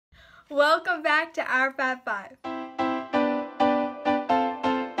Welcome back to our Fab Five.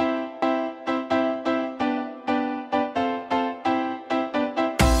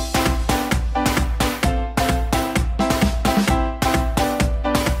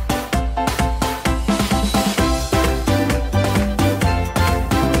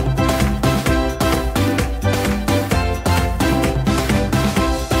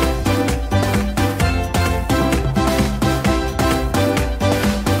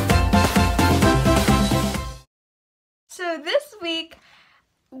 So this week,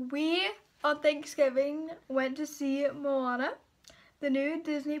 we, on Thanksgiving, went to see Moana, the new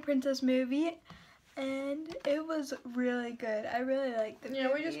Disney princess movie, and it was really good. I really liked the movie.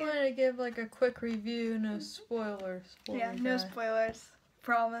 Yeah, we just wanted to give like a quick review, no spoilers. Yeah, no spoilers.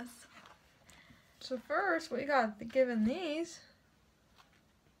 Promise. So first, we got given these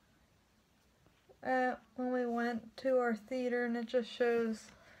when we went to our theater, and it just shows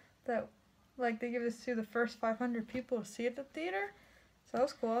that like they give this to the first 500 people to see at the theater. So that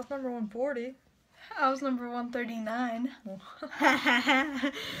was cool. I was number 140. I was number 139.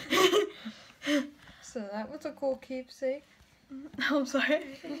 So that was a cool keepsake. I'm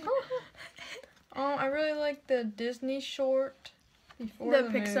sorry. I really liked the Disney short before The the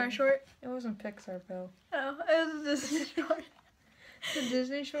Pixar movie. short? It wasn't Pixar, Bill. Oh, it was a Disney short. The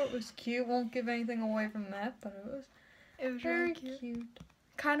Disney short was cute. Won't give anything away from that, but it was Really very cute. cute.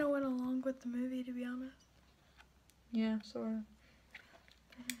 Kind of went along with the movie, to be honest. Yeah, sort of.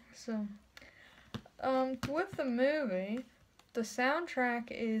 So, with the movie, the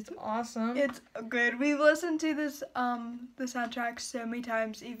soundtrack is awesome. It's good. We've listened to this, the soundtrack so many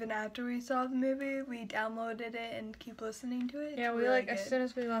times, even after we saw the movie. We downloaded it and keep listening to it. It's yeah, we really like good. as soon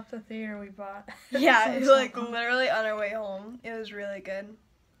as we left the theater, we bought. Yeah, some it's like songs. literally on our way home. It was really good.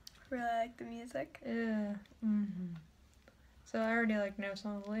 Really like the music. Yeah. Mhm. So I already like know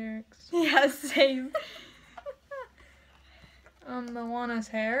some of the lyrics. Yeah, same. Moana's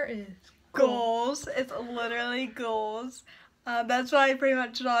hair is Goals. It's literally goals. That's what I pretty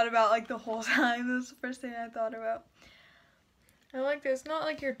much thought about like the whole time. It was the first thing I thought about. I like this. It's not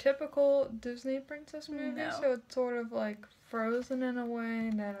like your typical Disney princess movie, No. so it's sort of like Frozen in a way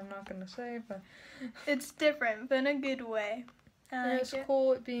that I'm not gonna say, but It's different, but in a good way. and it's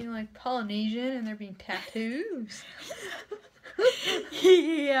cool it being like Polynesian and there being tattoos.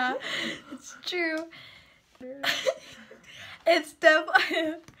 Yeah, it's true. It's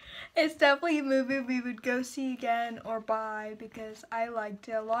definitely a movie we would go see again or buy because I liked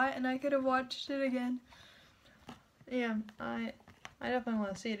it a lot and I could have watched it again. Yeah, I definitely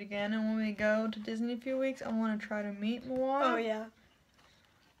want to see it again, and when we go to Disney in a few weeks, I want to try to meet Moana. Oh yeah.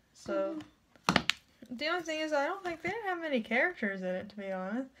 So, the only thing is I don't think they didn't have many characters in it, to be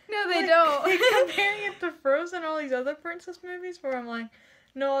honest. No, they Like, don't. comparing it to Frozen and all these other princess movies where I'm like,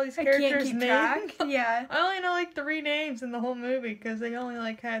 know all these I characters' can't keep names. track. Yeah. I only know like 3 names in the whole movie because they only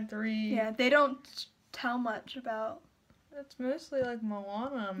like had 3. Yeah, they don't tell much about. That's mostly like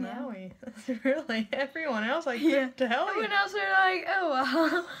Moana and Yeah. Maui. That's really everyone else I Yeah. couldn't tell you. Everyone else are like, oh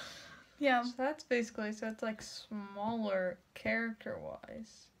well. Yeah. So that's basically, so it's like smaller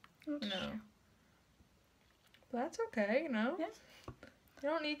character-wise, you know. But that's okay, you know. Yeah. You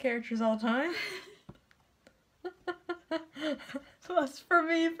don't need characters all the time. Plus for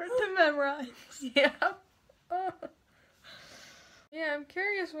me to memorize. Yeah. Yeah, I'm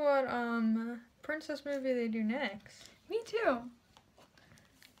curious what princess movie they do next. Me too.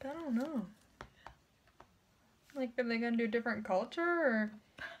 I don't know. Like, are they gonna do a different culture or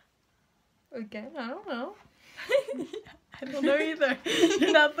again? I don't know. I don't know either.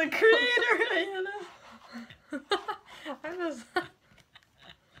 You're not the creator, Hannah.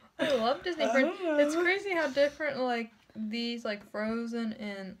 I love Disney. It's crazy how different like these like Frozen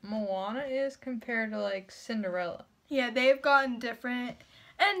and Moana is compared to like Cinderella. Yeah, they've gotten different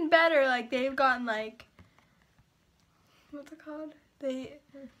and better. Like they've gotten like, what's it called?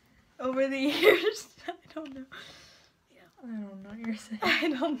 Over the years. I don't know. I don't know what you're saying. I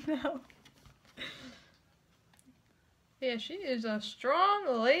don't know. Yeah, she is a strong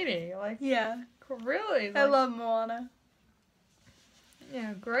lady. Like, Yeah, really. I Like, love Moana.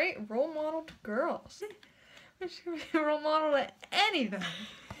 yeah, great role model to girls. She can be a role model to anything.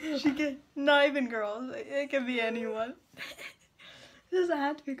 She can, not even girls. It can be anyone. It doesn't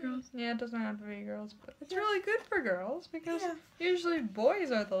have to be girls. Yeah, it doesn't have to be girls, but it's really good for girls because Yeah. usually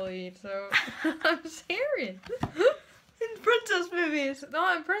boys are the lead, so I'm serious. In princess movies.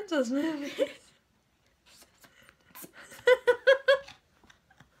 Not in princess movies.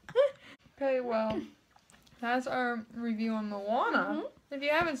 Okay, well, that's our review on Moana. If you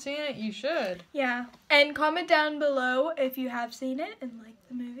haven't seen it, you should. Yeah. And comment down below if you have seen it and liked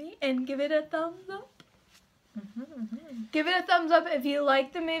the movie. And give it a thumbs up. Give it a thumbs up if you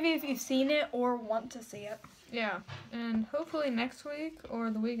like the movie, if you've seen it, or want to see it. Yeah. And hopefully next week or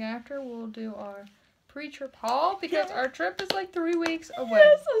the week after, we'll do our pre-trip haul. Because our trip is like 3 weeks away.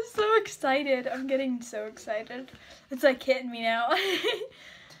 Yes, I'm so excited. I'm getting so excited. It's like hitting me now.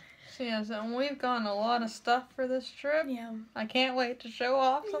 So yeah, so we've gotten a lot of stuff for this trip. Yeah. I can't wait to show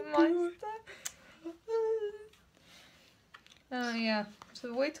off some of my stuff. Yeah.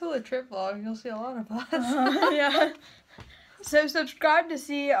 So wait till the trip vlog. You'll see a lot of us. Yeah. So subscribe to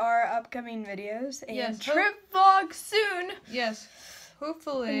see our upcoming videos and Yes, trip vlog soon. Yes.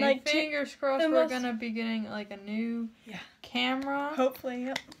 Hopefully, And, like, fingers crossed, we're gonna be getting like a new camera. Hopefully,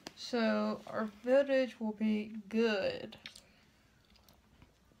 yep. So our footage will be good.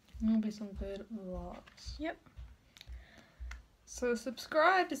 There'll be some good vlogs. Yep. So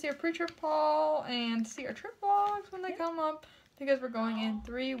subscribe to see our pre-trip haul and see our trip vlogs when they come up, because we're going in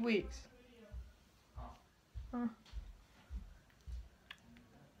 3 weeks. Yeah,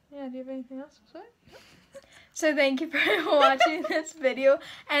 do you have anything else to say? So thank you for watching this video,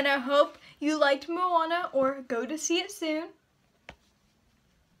 and I hope you liked Moana or go to see it soon.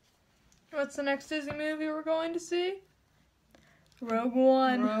 What's the next Disney movie we're going to see? Rogue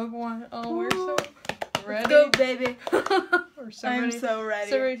One. Rogue One. Oh, we're so ready. Let's go, baby. We're so I'm ready. so ready.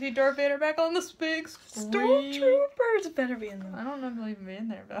 So ready to see Darth Vader back on this big screen. Stormtroopers better be in them. I don't know if they'll even be in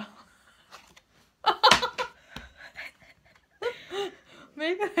there, Belle.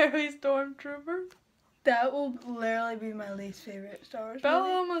 Maybe there'll be Stormtroopers. That will literally be my least favorite Star Wars Belle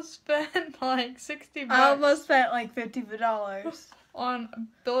movie. almost spent like $60 I almost spent like $50 on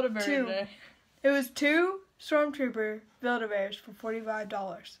Build-A-Bear Day. It was 2 Stormtrooper Build-A-Bears for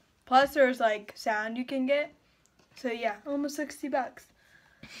 $45. Plus there's like sound you can get. So yeah, almost $60.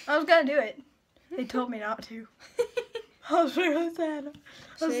 I was gonna do it. They told me not to. I was really sad.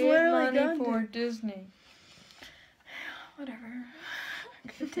 I was Save literally money going for to. Disney. Whatever. I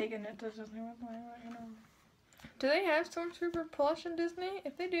could have taken it to Disney with my, Do they have Stormtrooper plush in Disney?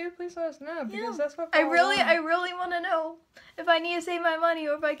 If they do, please let us know, because that's what I Belle really wants. want to know if I need to save my money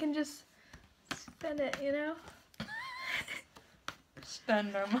or if I can just spend it, you know?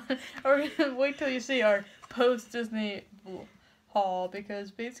 Spend our money. Or wait till you see our post-Disney haul, because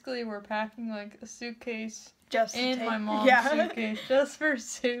basically we're packing like a suitcase Just in my mom's suitcase just for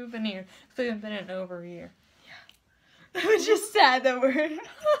souvenirs. So we haven't been in over a year. It was just sad that we're...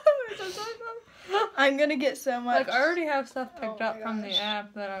 I'm gonna get so much... Like, I already have stuff picked up from the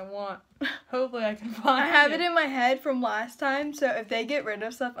app that I want. Hopefully I can find I have it in my head from last time, so if they get rid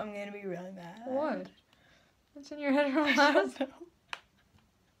of stuff, I'm gonna be really mad. What? What's in your head from I last? don't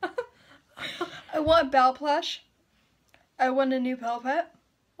know. I want Belle plush. I want a new Belle pet.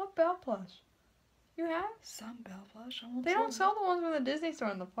 What Belle plush? You have? Some Belle plush. I want They don't some. sell the ones from the Disney store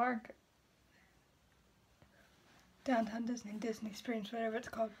in the park. Downtown Disney Springs, whatever it's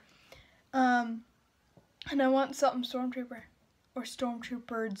called. And I want something Stormtrooper. Or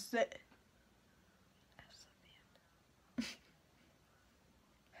Stormtroopers that...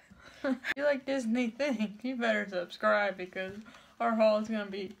 You like Disney things, you better subscribe, because our haul is going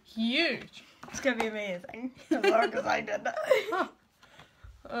to be huge. It's gonna be amazing. As long as I did that.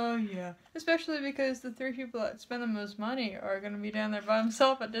 Oh yeah. Especially because the 3 people that spend the most money are going to be down there by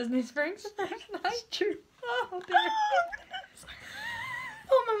themselves at Disney Springs. That's true. Oh dear.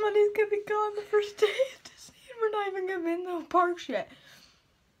 All my money's gonna be gone the first day of Disney, and we're not even gonna be in the parks yet.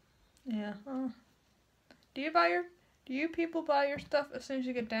 Yeah. Do you people buy your stuff as soon as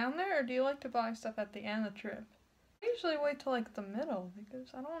you get down there, or do you like to buy stuff at the end of the trip? I usually wait till like the middle,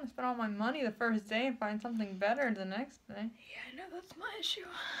 because I don't want to spend all my money the first day and find something better the next day. Yeah, I know, that's my issue.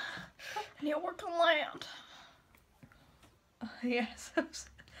 I need to work on land. Yeah, so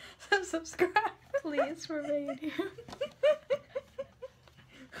subscribe. Please, for me.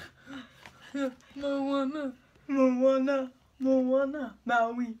 Moana. Moana, Moana,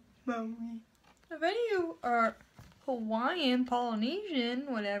 Maui, Maui. If any of you are Hawaiian,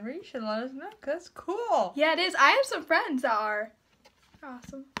 Polynesian, whatever, you should let us know, 'cause that's cool. Yeah, it is. I have some friends that are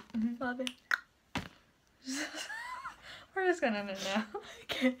awesome. Mm-hmm. Love it. We're just gonna end it now.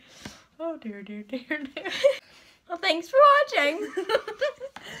 Okay. Oh dear, dear, dear, dear. Well, thanks for watching.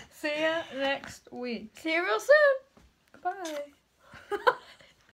 See ya next week. See you real soon. Goodbye.